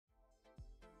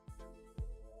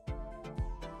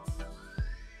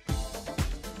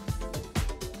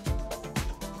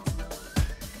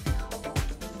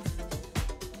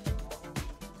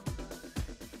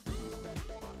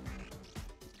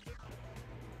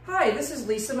Hi, this is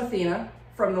Lisa Mathena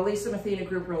from the Lisa Mathena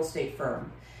Group Real Estate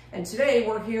Firm. And today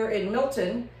we're here in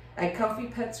Milton at Comfy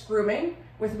Pets Grooming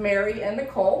with Mary and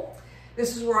Nicole.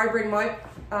 This is where I bring my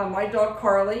dog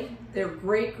Carly. They're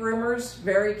great groomers,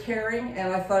 very caring,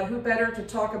 and I thought who better to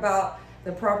talk about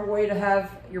the proper way to have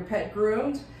your pet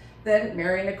groomed than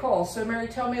Mary and Nicole. So Mary,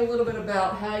 tell me a little bit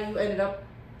about how you ended up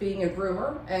being a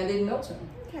groomer and in Milton.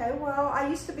 Okay, well, I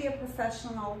used to be a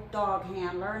professional dog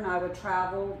handler, and I would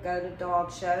travel, go to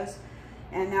dog shows,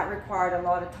 and that required a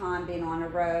lot of time being on the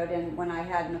road. And when I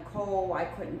had Nicole, I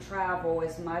couldn't travel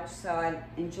as much, so I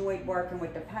enjoyed working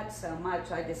with the pets so much,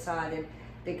 I decided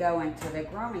to go into the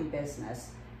grooming business.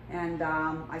 And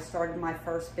I started my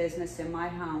first business in my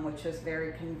home, which was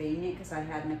very convenient because I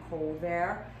had Nicole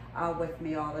there with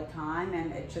me all the time,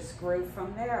 and it just grew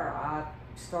from there.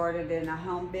 Started in a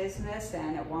home business,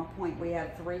 and at one point we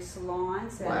had 3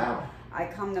 salons. And wow. I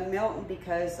come to Milton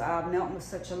because Milton was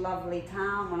such a lovely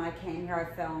town. When I came here,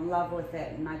 I fell in love with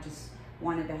it, and I just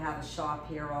wanted to have a shop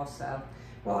here also.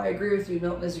 Well, I agree with you.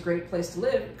 Milton is a great place to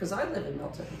live because I live in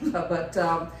Milton.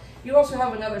 But you also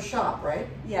have another shop, right?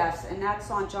 Yes, and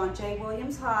that's on John J.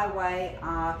 Williams Highway.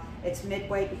 It's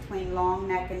midway between Long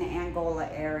Neck and the Angola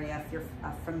area, if you're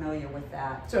familiar with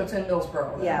that. So it's in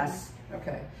Millsboro, right? Yes.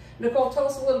 Okay. Nicole, tell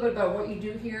us a little bit about what you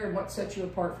do here and what sets you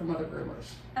apart from other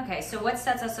groomers. Okay, so what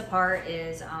sets us apart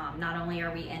is not only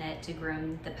are we in it to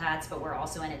groom the pets, but we're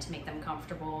also in it to make them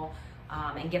comfortable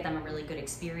and give them a really good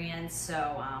experience.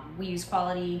 So we use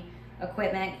quality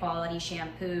equipment, quality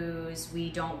shampoos. We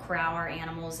don't corral our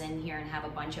animals in here and have a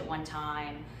bunch at one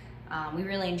time. We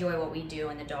really enjoy what we do,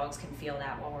 and the dogs can feel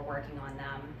that while we're working on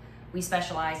them. We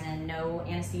specialize in no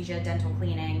anesthesia dental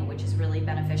cleaning, which is really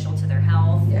beneficial to their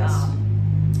health. Yes.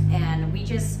 And we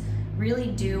just really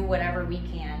do whatever we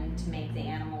can to make the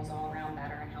animals all around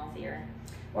better and healthier.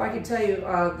 Well, I can tell you,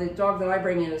 the dog that I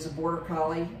bring in is a border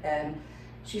collie, and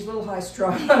she's a little high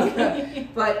strung.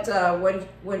 But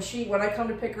when I come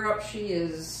to pick her up, she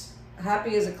is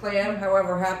happy as a clam,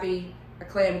 however happy a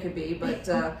clam could be. But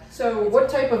so what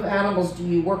type of animals do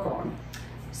you work on?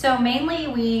 So mainly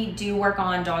we do work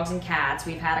on dogs and cats.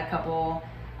 We've had a couple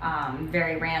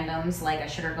very randoms, like a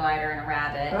sugar glider and a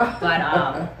rabbit,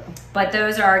 but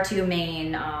those are our 2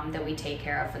 main that we take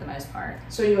care of for the most part.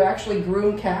 So you actually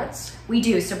groom cats? We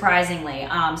do, surprisingly.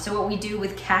 So what we do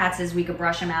with cats is we could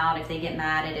brush them out if they get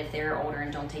matted, if they're older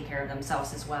and don't take care of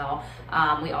themselves as well.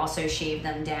 We also shave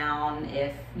them down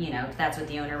if that's what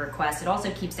the owner requests. It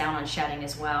also keeps down on shedding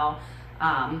as well.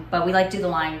 But we like to do the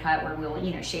line cut where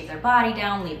we'll shave their body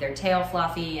down, leave their tail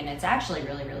fluffy, and it's actually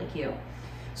really, really cute.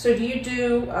 So do you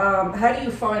do, how do you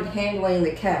find handling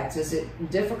the cats? Is it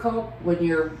difficult when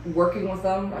you're working with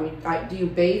them? I mean, do you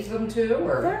bathe them too?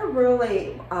 Or? They're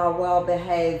really well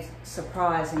behaved,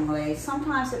 surprisingly.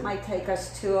 Sometimes it might take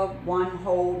us 2 of one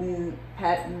holding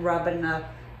pet and rubbing the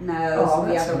nose,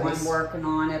 the other nice. one working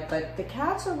on it. But the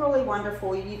cats are really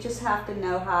wonderful. You just have to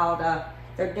know how to,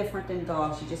 they're different than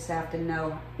dogs. You just have to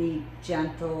know, be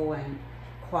gentle and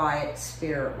quiet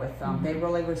spirit with them. Mm-hmm. They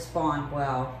really respond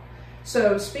well.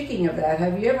 So speaking of that,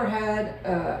 have you ever had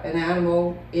an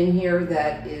animal in here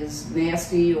that is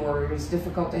nasty or is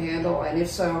difficult to handle? And if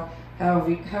so, how have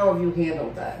you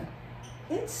handled that?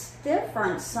 It's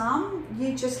different. Some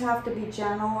you just have to be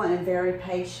gentle and very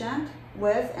patient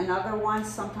with, and other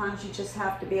ones sometimes you just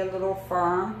have to be a little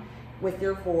firm with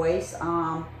your voice.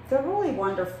 They're really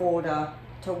wonderful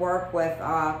to work with.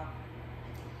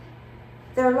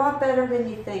 They're a lot better than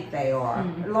you think they are.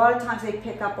 Mm-hmm. A lot of times they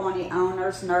pick up on the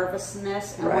owner's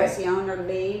nervousness, and once the owner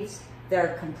leaves,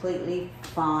 they're completely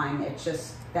fine. It's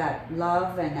just that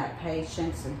love and that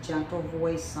patience and gentle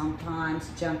voice sometimes,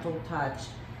 gentle touch.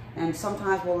 And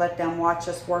sometimes we'll let them watch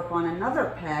us work on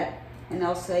another pet, and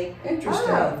they'll say,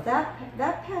 interesting. Oh,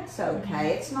 that pet's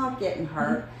okay. It's not getting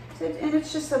hurt. Mm-hmm. And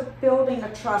it's just building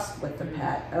a trust with the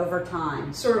pet over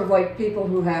time. Sort of like people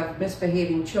who have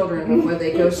misbehaving children, and when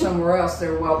they go somewhere else,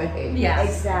 they're well behaved. Yes.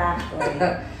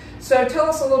 Exactly. So tell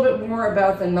us a little bit more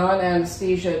about the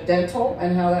non-anesthesia dental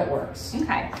and how that works.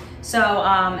 Okay. So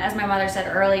as my mother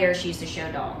said earlier, she used to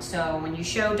show dogs. So when you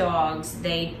show dogs,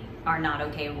 they are not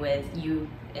okay with you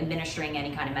administering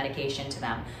any kind of medication to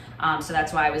them. So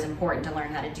that's why it was important to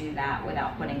learn how to do that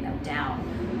without putting them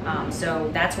down. So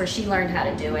that's where she learned how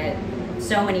to do it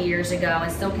so many years ago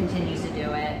and still continues to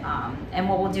do it. And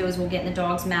what we'll do is we'll get in the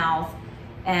dog's mouth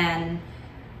and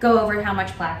go over how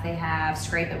much plaque they have,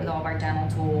 scrape it with all of our dental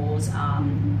tools.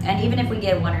 And even if we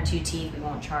get 1 or 2 teeth, we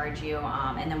won't charge you.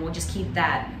 And then we'll just keep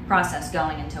that process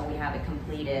going until we have it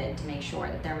completed to make sure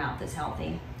that their mouth is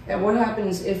healthy. And what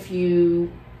happens if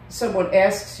someone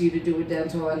asks you to do a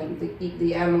dental and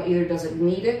the animal either doesn't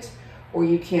need it or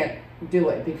you can't do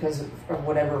it because of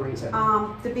whatever reason?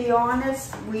 To be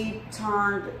honest, we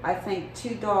turned, I think,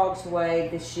 2 dogs away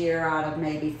this year out of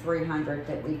maybe 300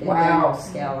 that we did Wow.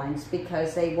 scalings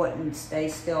because they wouldn't stay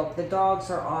still. The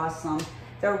dogs are awesome.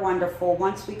 They're wonderful.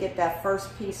 Once we get that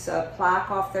first piece of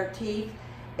plaque off their teeth,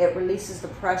 it releases the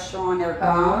pressure on their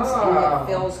gums and it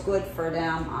feels good for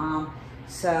them.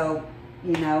 So,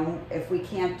 you know, if we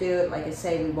can't do it, like I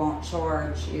say, we won't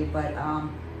charge you, but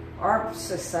our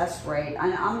success rate,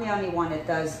 I'm the only one that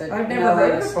does the I've never heard of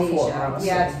it anesthesia. before, honestly.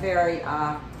 Yeah, it's very,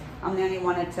 I'm the only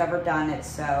one that's ever done it,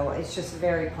 so it's just a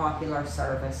very popular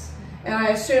service. And I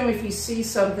assume if you see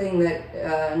something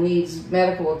that needs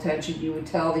medical attention, you would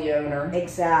tell the owner.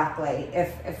 Exactly.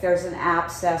 If there's an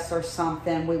abscess or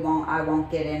something, I won't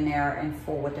get in there and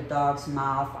fool with the dog's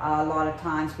mouth. A lot of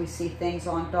times we see things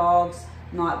on dogs,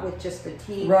 not with just the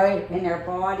teeth in their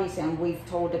bodies, and we've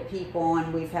told the people,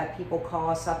 and we've had people call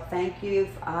us up, thank you.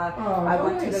 I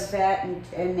went to the vet, and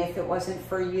if it wasn't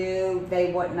for you,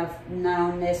 they wouldn't have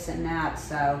known this and that.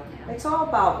 So it's all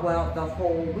about, well,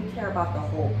 we care about the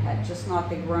whole pet, just not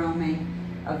the grooming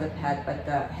of the pet, but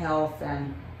the health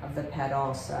and of the pet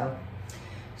also.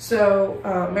 So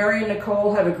Mary and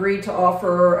Nicole have agreed to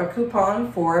offer a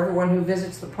coupon for everyone who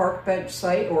visits the Park Bench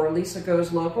site or Lisa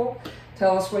Goes Local.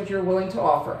 Tell us what you're willing to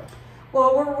offer.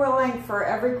 Well, we're willing for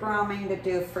every grooming to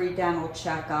do a free dental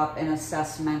checkup and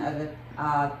assessment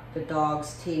of the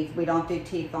dog's teeth. We don't do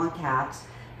teeth on cats.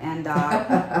 And,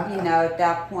 you know, at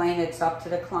that point, it's up to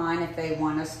the client if they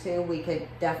want us to. We could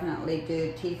definitely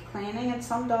do teeth cleaning. And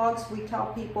some dogs, we tell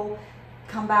people,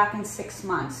 come back in 6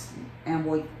 months. And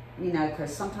we, you know,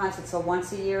 because sometimes it's a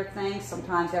once-a-year thing,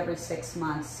 sometimes every 6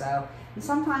 months. So, and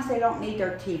sometimes they don't need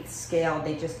their teeth scaled,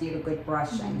 they just need a good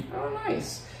brushing. Oh,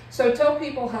 nice. So tell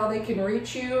people how they can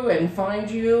reach you and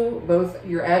find you, both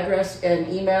your address and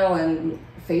email and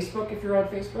Facebook if you're on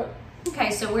Facebook. Okay,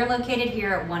 so we're located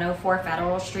here at 104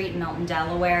 Federal Street in Milton,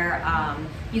 Delaware.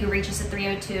 You can reach us at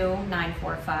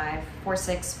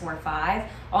 302-945-4645.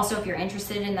 Also, if you're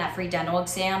interested in that free dental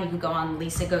exam, you can go on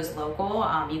Lisa Goes Local.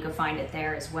 You can find it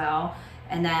there as well.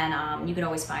 And then you can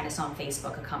always find us on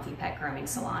Facebook, A Comfy Pet Grooming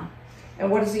Salon. And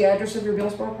what is the address of your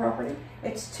Millsboro property?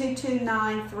 It's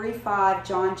 22935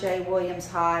 John J. Williams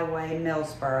Highway,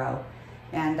 Millsboro.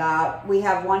 And we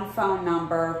have one phone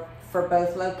number for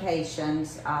both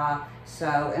locations.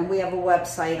 And we have a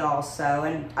website also.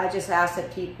 And I just ask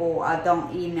that people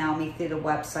don't email me through the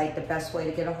website. The best way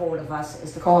to get a hold of us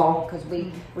is to call, because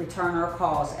we return our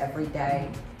calls every day.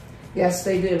 Yes,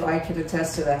 they do. I can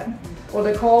attest to that. Well,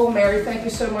 Nicole, Mary, thank you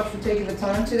so much for taking the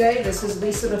time today. This is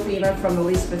Lisa Mathena from the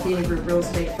Lisa Mathena Group Real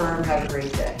Estate Firm. Have a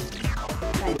great day.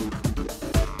 Thank you.